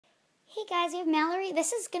Hey guys, we have Mallorie.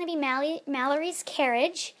 This is going to be Mallory's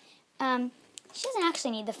carriage. She doesn't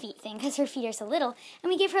actually need the feet thing because her feet are so little. And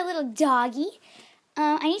we gave her a little doggy.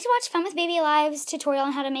 I need to watch Fun with Baby Alive's tutorial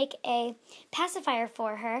on how to make a pacifier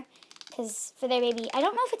for her. Because for their baby, I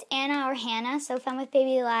don't know if it's Anna or Hannah, so Fun with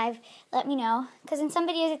Baby Alive, let me know. Because in some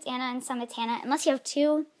videos it's Anna and some it's Hannah, unless you have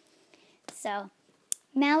two. So,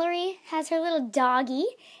 Mallorie has her little doggy,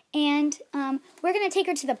 and we're going to take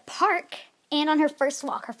her to the park and on her first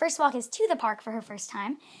walk. Her first walk is to the park for her first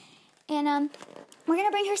time. And we're going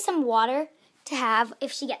to bring her some water to have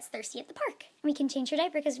if she gets thirsty at the park. And we can change her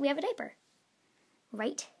diaper because we have a diaper.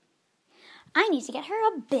 Right? I need to get her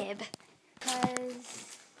a bib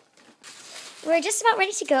because we're just about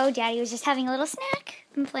ready to go. Daddy was just having a little snack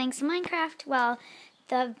and playing some Minecraft while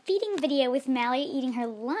the feeding video with Mallorie eating her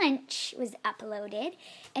lunch was uploaded.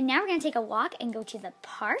 And now we're going to take a walk and go to the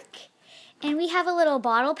park. And we have a little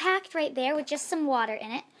bottle packed right there with just some water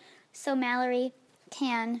in it. So Mallorie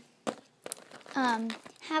can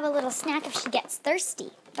have a little snack if she gets thirsty.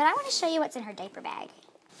 But I want to show you what's in her diaper bag.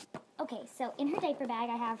 Okay, so in her diaper bag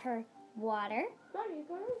I have her water.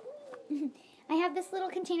 I have this little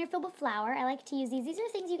container filled with flour. I like to use these. These are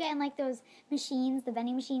things you get in like those machines, the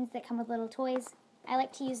vending machines that come with little toys. I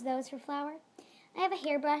like to use those for flour. I have a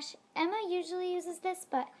hairbrush. Emma usually uses this,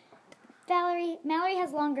 but Mallorie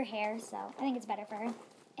has longer hair, so I think it's better for her.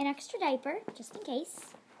 An extra diaper, just in case.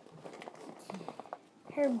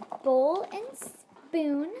 Her bowl and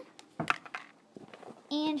spoon.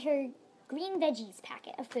 And her green veggies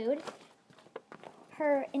packet of food.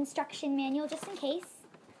 Her instruction manual, just in case.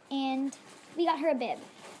 And we got her a bib.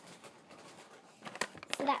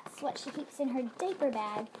 So that's what she keeps in her diaper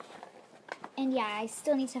bag. And yeah, I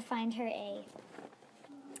still need to find her a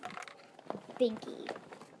binky.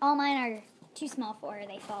 All mine are too small for her,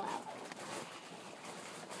 they fall out.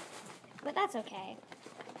 But that's okay.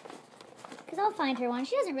 Because I'll find her one.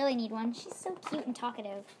 She doesn't really need one. She's so cute and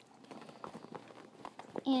talkative.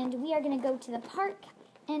 And we are going to go to the park.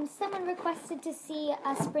 And someone requested to see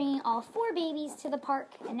us bringing all 4 babies to the park.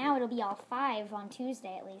 And now it'll be all 5 on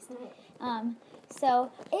Tuesday at least.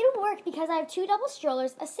 So it'll work because I have 2 double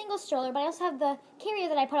strollers, a single stroller, but I also have the carrier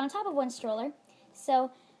that I put on top of one stroller. So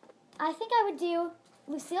I think I would do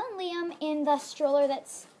Lucille and Liam in the stroller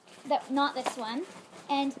not this one,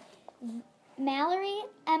 and Mallorie,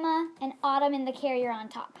 Emma, and Autumn in the carrier on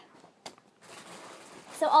top.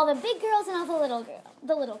 So all the big girls and all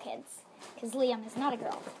the little kids, because Liam is not a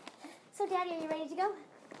girl. So Daddy, are you ready to go?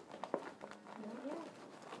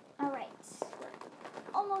 All right,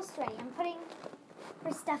 we're almost ready. I'm putting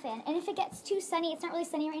her stuff in, and if it gets too sunny, it's not really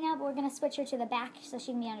sunny right now, but we're gonna switch her to the back so she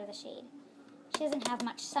can be under the shade. She doesn't have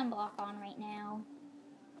much sunblock on right now.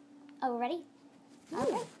 Oh, ready?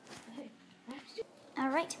 Okay. All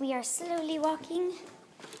right, we are slowly walking.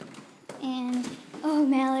 And, oh,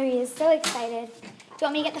 Mallorie is so excited. Do you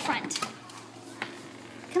want me to get the front?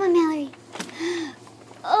 Come on, Mallorie.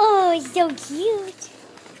 Oh, it's so cute.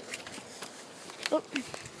 Oh.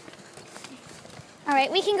 All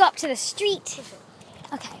right, we can go up to the street.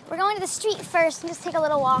 Okay, we're going to the street first and just take a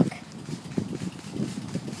little walk.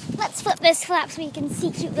 Let's flip this flap so we can see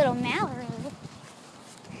cute little Mallorie.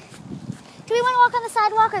 Do we want to walk on the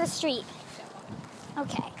sidewalk or the street?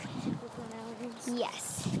 Okay.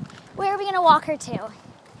 Yes. Where are we going to walk her to? Are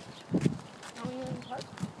we in the park?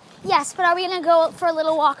 Yes, but are we going to go for a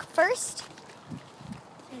little walk first?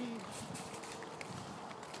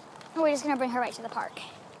 Or we're just going to bring her right to the park?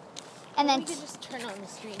 And then we could just turn on the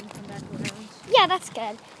street and come back around. Yeah, that's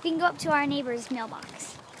good. We can go up to our neighbor's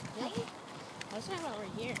mailbox. Really? I was talking about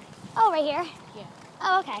right here. Oh, right here? Yeah.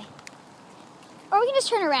 Oh, okay. Or we can just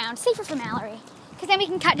turn around. Safer for Mallorie. Because then we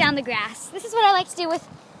can cut down the grass. This is what I like to do with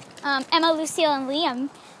Emma, Lucille, and Liam.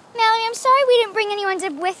 Mallorie, I'm sorry we didn't bring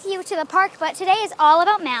anyone with you to the park, but today is all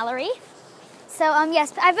about Mallorie. So,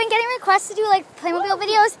 yes, I've been getting requests to do, like, Playmobil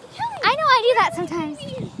videos. I know I do that sometimes.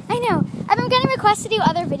 I know. I've been getting requests to do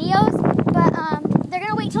other videos, but they're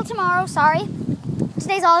going to wait till tomorrow. Sorry.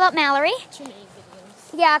 Today's all about Mallorie. Too many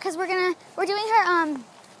videos. Yeah, because we're doing her,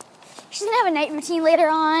 she's going to have a night routine later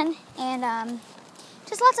on, and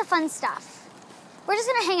just lots of fun stuff. We're just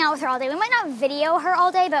going to hang out with her all day. We might not video her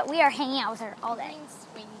all day, but we are hanging out with her all day.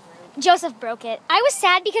 Joseph broke it. I was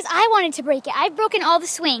sad because I wanted to break it. I've broken all the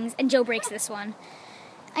swings, and Joe breaks this one.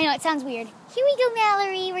 I know, it sounds weird. Here we go,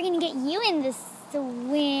 Mallorie. We're going to get you in the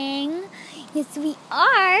swing. Yes, we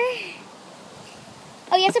are.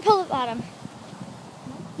 Oh, you have to pull the bottom.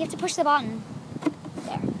 You have to push the button.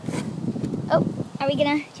 There. Oh, are we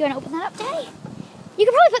going to, do you want to open that up, Daddy? You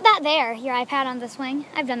could probably put that there, your iPad on the swing.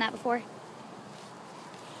 I've done that before.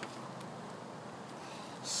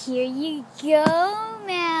 Here you go,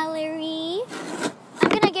 Mallorie.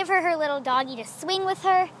 doggy to swing with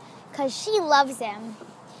her because she loves him.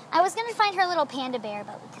 I was going to find her little panda bear,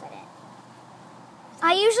 but we couldn't.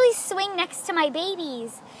 I usually swing next to my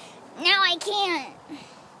babies. Now I can't.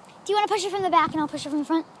 Do you want to push her from the back and I'll push her from the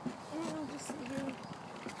front?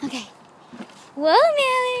 Okay. Whoa,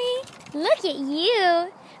 Mallerie. Look at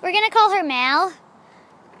you. We're going to call her Mal.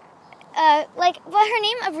 Well, her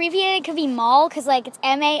name abbreviated could be Mal because, it's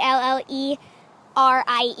Mallerie,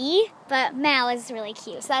 but Mal is really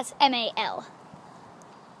cute, so that's Mal.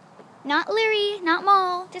 Not Leary, not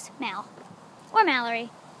Mal, just Mal. Or Mallerie.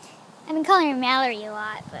 I've been calling her Mallerie a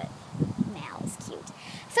lot, but Mal is cute.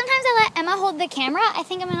 Sometimes I let Emma hold the camera. I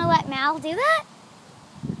think I'm going to let Mal do that.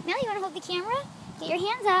 Mal, you want to hold the camera? Get your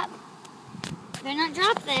hands up. Better not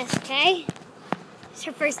drop this, okay? It's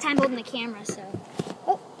her first time holding the camera, so...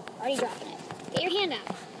 Oh, already dropping it. Get your hand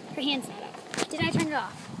up. Her hand's not up. Did I turn it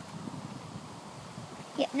off?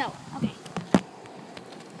 Yeah, no. Okay.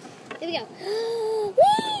 Here we go.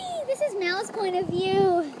 Whee! This is Mal's point of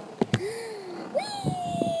view. Whee!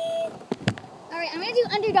 All right, I'm going to do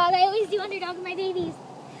underdog. I always do underdog with my babies.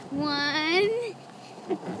 1,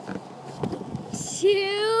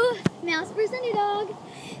 2, Mal's first underdog.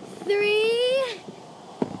 3,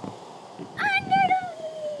 underdog.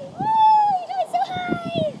 Woo! You're doing so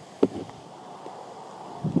high.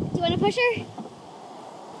 Do you want to push her?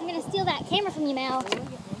 I'm going to steal that camera from you, Mal.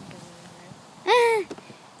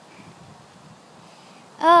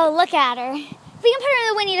 Oh, look at her. We can put her in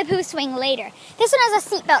the Winnie the Pooh swing later. This one has a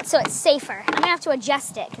seatbelt, so it's safer. I'm going to have to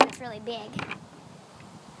adjust it because it's really big.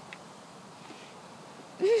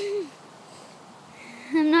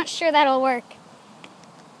 I'm not sure that'll work.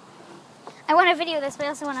 I want to video this, but I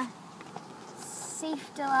also want to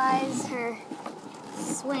safetylize her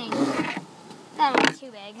swing. That'll be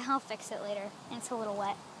too big. I'll fix it later. And it's a little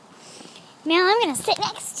wet. Mal, I'm going to sit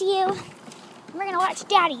next to you. And we're going to watch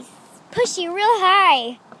Daddy push you real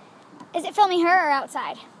high. Is it filming her or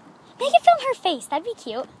outside? Make it film her face. That'd be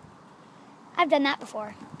cute. I've done that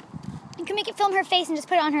before. You can make it film her face and just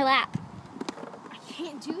put it on her lap. I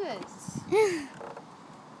can't do this. No,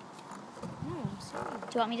 I'm sorry.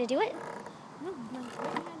 Do you want me to do it? No, my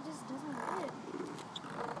hand just doesn't fit.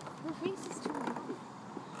 Her face is too long.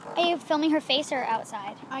 Are you filming her face or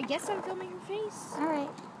outside? I guess I'm filming her face. All right.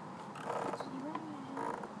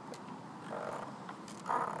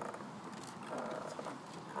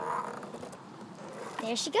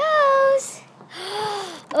 There she goes.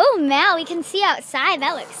 Oh, Mal, we can see outside.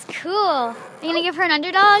 That looks cool. Are you going to give her an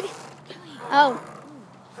underdog? Oh.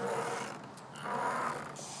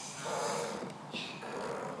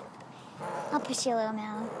 I'll push you a little,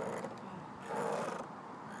 Mal.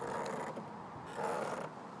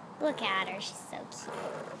 Look at her. She's so cute.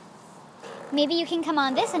 Maybe you can come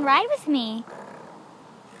on this and ride with me.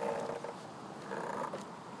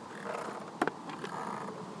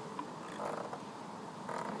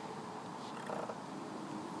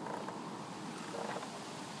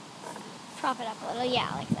 Prop it up a little. Yeah,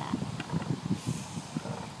 like that.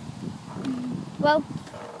 Well,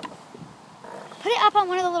 put it up on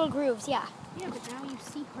one of the little grooves. Yeah. Yeah, but now you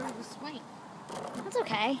see her the swing. That's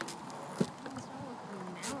okay. It's not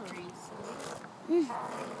like Mallory's.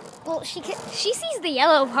 Well, she sees the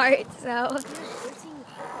yellow part, so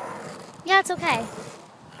yeah, it's okay.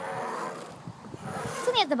 It's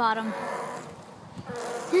only at the bottom.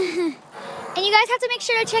 And you guys have to make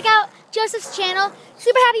sure to check out Joseph's channel,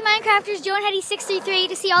 Super Happy Minecrafters Joe and Hetty 633,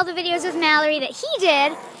 to see all the videos of Mallerie that he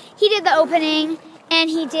did. He did the opening, and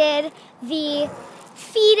he did the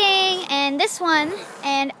feeding, and this one,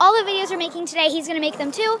 and all the videos we're making today, he's going to make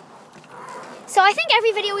them too. So I think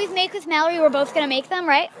every video we've made with Mallerie, we're both going to make them,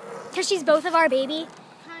 right? Because she's both of our baby.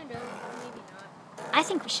 Kind of, maybe not. I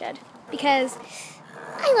think we should, because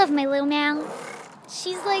I love my little Mal.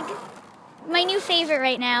 She's like my new favorite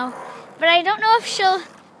right now. But I don't know if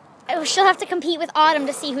she'll have to compete with Autumn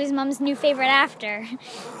to see who's Mom's new favorite after.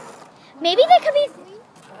 Maybe they could be...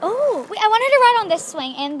 Oh, wait, I want her to ride on this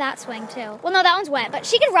swing and that swing too. Well, no, that one's wet, but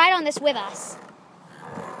she could ride on this with us.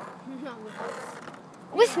 Not with us.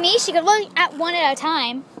 With me, she could look at one at a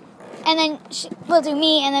time. And then we'll do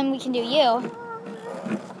me, and then we can do you.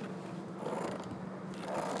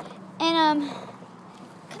 And,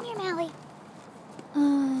 come here, Mallie.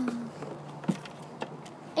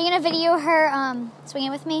 Are you going to video her swinging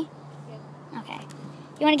with me? Yeah. Okay.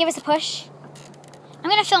 You want to give us a push? I'm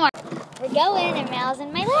going to film her. We're going, and Mal's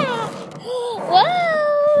in my lap.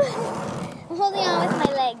 Whoa! I'm holding on with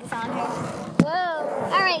my legs on her. Whoa.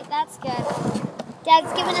 All right, that's good.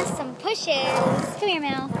 Dad's giving us some pushes. Come here,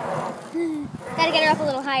 Mal. Got to get her up a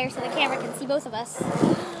little higher so the camera can see both of us.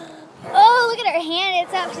 Oh, look at her hand.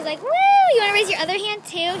 It's up. She's like, woo! You want to raise your other hand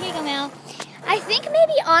too? Here you go, Mal. I think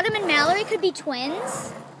maybe Autumn and Mallory could be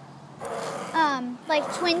twins. Like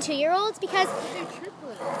twin 2-year-olds because... They're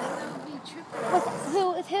triplets. That would be triplets.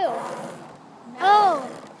 With who? Oh.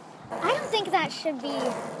 I don't think that should be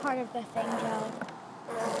part of the thing, Joe.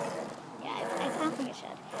 Yeah, I don't think it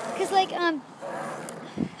should. Because, like, I don't know.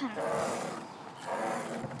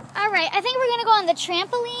 All right, I think we're going to go on the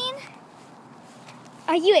trampoline.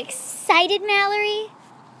 Are you excited, Mallory?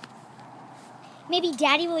 Maybe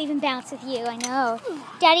Daddy will even bounce with you, I know.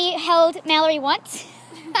 Daddy held Mallory once.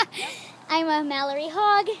 I'm a Mallory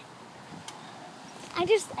hog. I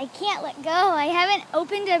can't let go. I haven't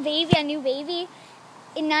opened a new baby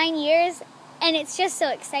in 9 years, and it's just so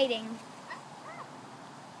exciting.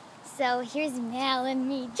 So here's Mal and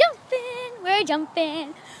me jumping. We're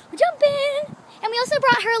jumping. And we also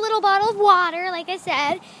brought her a little bottle of water, like I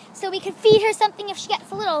said, so we could feed her something if she gets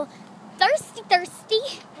a little thirsty. Let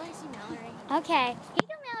me see Mallory. Okay. Here you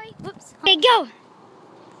go, Mallory. Whoops. Okay, go.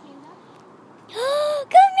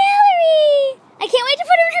 Go, Mallory! I can't wait to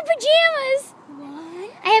put her in her pajamas.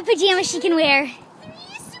 I have pajamas she can wear.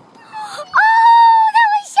 Oh, that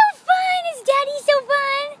was so fun! Is Daddy so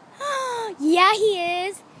fun? Yeah, he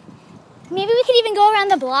is. Maybe we could even go around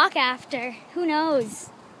the block after. Who knows?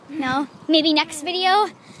 No? Maybe next video?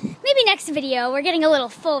 Maybe next video. We're getting a little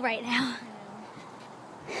full right now.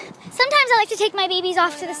 Sometimes I like to take my babies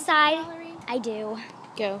off to the side. I do.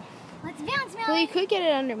 Go. Let's bounce, Mallory. Well, you could get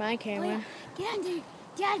it under my camera. Oh, yeah. Get under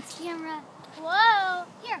Dad's camera. Whoa.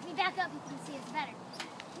 Here, if we back up, you can see us better.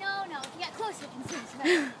 No, if you get closer, you can see us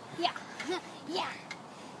better. Yeah. Yeah.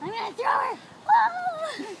 I'm going to throw her.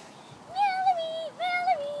 Whoa.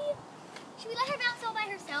 Mallory. Should we let her bounce all by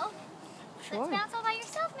herself? Sure. Let's bounce all by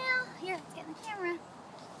yourself, Mal. Here, let's get in the camera.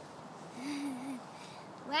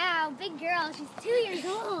 Wow, big girl. She's 2 years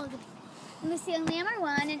old. Lucy and Liam are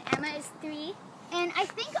 1, and Emma is 3. And I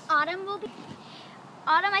think Autumn,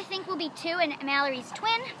 I think, will be 2, and Mallory's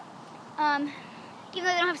twin. Even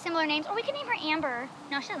though they don't have similar names. Or we could name her Amber.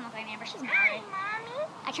 No, she doesn't look like Amber. She's Mallory. Mommy.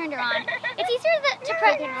 I turned her on. It's easier to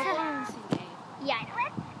yeah,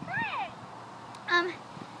 I know.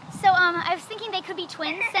 So I was thinking they could be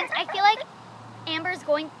twins since I feel like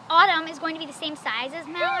Autumn is going to be the same size as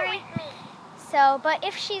Mallory. So, but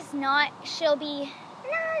if she's not, she'll be,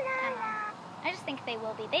 I just think they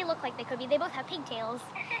will be. They look like they could be. They both have pigtails.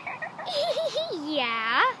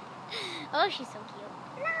 Yeah. Oh, she's so cute.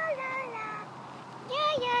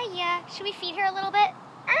 Yeah. Should we feed her a little bit?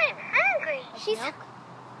 I'm hungry. She's milk?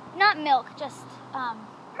 Not milk, just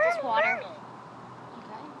water.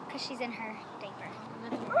 Okay. Because she's in her diaper.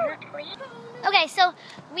 Okay, so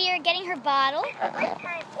we are getting her bottle.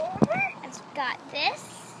 I've got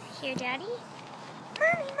this. Here, Daddy.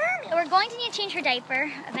 Mommy. So we're going to need to change her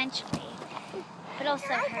diaper eventually. But also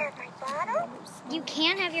Can I her. have my bottle? You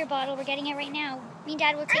can have your bottle. We're getting it right now. Me and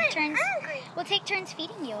Dad will take turns. Hungry. We'll take turns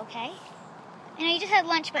feeding you, okay? I know you just had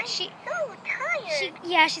lunch, but So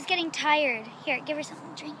tired. she's getting tired. Here, give her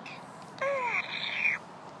something to drink.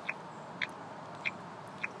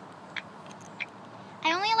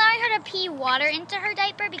 I only allow her to pee water into her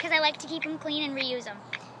diaper because I like to keep them clean and reuse them.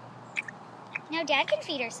 Now Dad can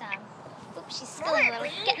feed her some. Oops, she's spilling a little.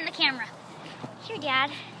 Get in the camera. Here,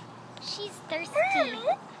 Dad. She's thirsty.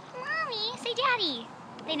 Mommy, say Daddy.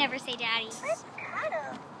 They never say Daddy. Let's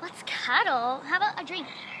cuddle. Let's cuddle. How about a drink?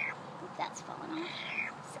 Oops, that's falling off.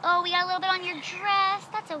 Oh, we got a little bit on your dress.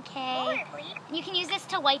 That's okay. And you can use this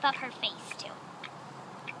to wipe up her face, too.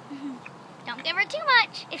 Don't give her too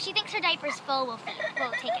much. If she thinks her diaper's full, we'll take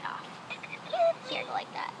it off. Here, go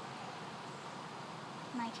like that.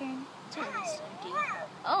 My turn.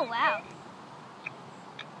 Oh, wow.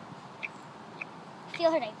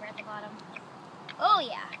 Feel her diaper at the bottom. Oh,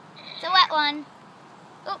 yeah. It's a wet one.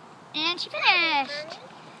 Oh, and she finished.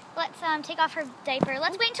 Let's take off her diaper.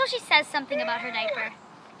 Let's wait until she says something about her diaper.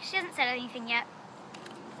 She hasn't said anything yet.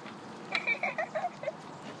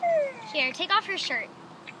 Here, take off her shirt.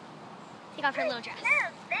 Take off her little dress.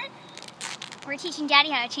 We're teaching Daddy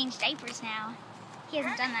how to change diapers now. He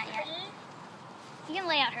hasn't done that yet. You can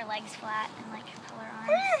lay out her legs flat and like pull her arms.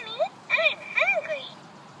 Mommy, I'm hungry.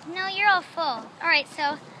 No, you're all full. All right,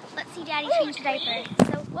 so let's see Daddy change the diaper.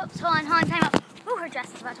 So, whoops, hold on, time out. Ooh, her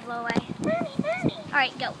dress is about to blow away. Mommy. All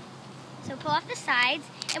right, go. So pull off the sides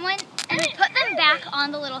and put them back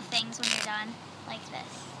on the little things when you're done, like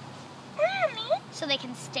this, Mommy, so they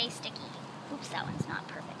can stay sticky. Oops, that one's not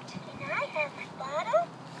perfect. can I have my bottle?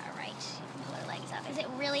 All right, pull her legs up. Is it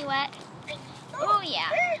really wet? I Oh yeah.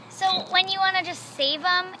 So when you want to just save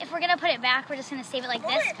them, if we're going to put it back, we're just going to save it like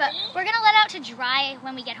this. But we're going to let it out to dry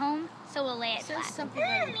when we get home, so we'll lay it It says flat. something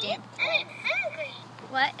about a damp I'm hungry.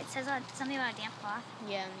 What? It says something about a damp cloth.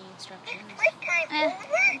 Yeah, in the instructions. Playtime Eh.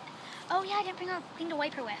 over. Oh yeah, I didn't bring a thing to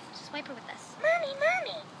wipe her with. Just wipe her with this.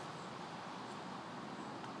 Mommy.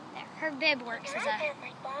 There. Her bib works Can as I a have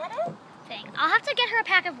my bottle? thing. I'll have to get her a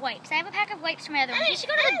pack of wipes. I have a pack of wipes from my other ones. We should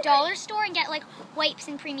go to the dollar store and get like wipes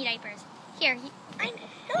and preemie diapers. Here, I'm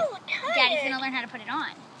so tired. Daddy's gonna learn how to put it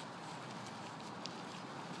on.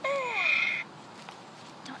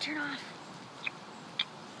 Don't turn off.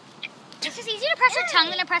 It's just easier to press her tongue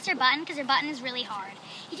than to press her button because her button is really hard.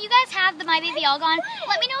 If you guys have the My Baby All Gone,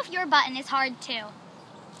 let me know if your button is hard too.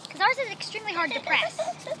 Because ours is extremely hard to press.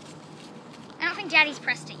 I don't think Daddy's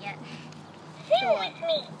pressed it yet. Sing with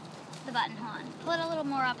me. The button, hold on. Pull it a little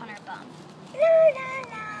more up on her bum.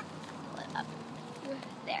 La. Pull it up.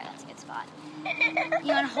 There, that's a good spot.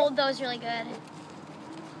 You want to hold those really good.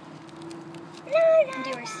 And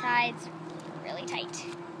do her sides really tight.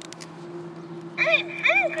 I'm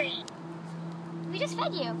hungry. We just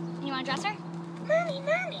fed you. And you want to dress her?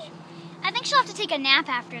 Mommy. I think she'll have to take a nap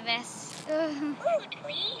after this. Ugh. Food,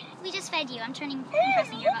 please. We just fed you. I'm pressing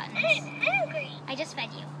your buttons. I'm hungry. I just fed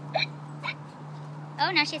you.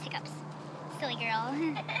 Oh, now she has hiccups. Silly girl.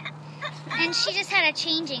 And she just had a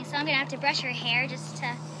changing, so I'm going to have to brush her hair just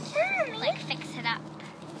to, like, fix it up.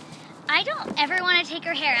 I don't ever want to take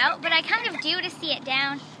her hair out, but I kind of do to see it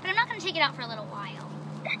down. But I'm not going to take it out for a little while.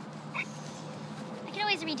 I can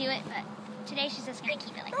always redo it, but today she's just going to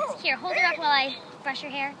keep it like this. Here, hold her up while I brush her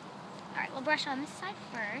hair. All right, we'll brush on this side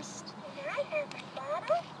first. Can I have my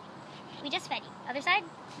bottle? We just fed you. Other side?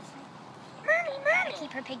 This side. Gotta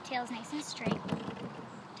keep her pigtails nice and straight.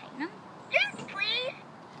 Tighten them. Drinks, please.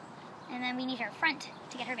 And then we need her front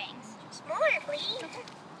to get her bangs. Smaller, please.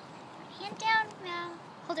 Hand down, Mal.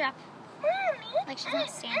 Hold her up. Mommy. Like she's not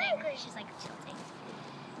standing. She's like tilting.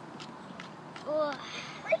 Ugh.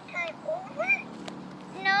 Playtime over?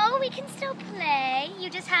 No, we can still play. You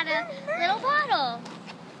just had a little bottle.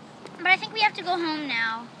 But I think we have to go home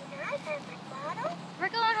now. Can I have my bottle? We're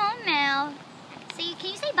going home, Mal. So can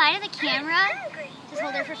you say bye to the camera? I'm hungry. Just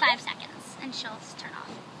hold her for 5 seconds and she'll turn off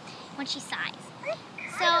when she sighs.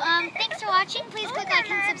 So, thanks for watching. Please click like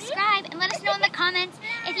and subscribe and let us know in the comments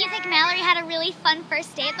if you think Mallory had a really fun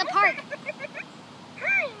first day at the park.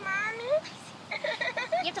 Hi, Mommy.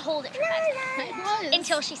 You have to hold it for 5 seconds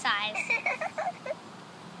until she sighs.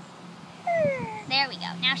 There we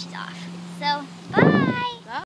go. Now she's off. So, bye.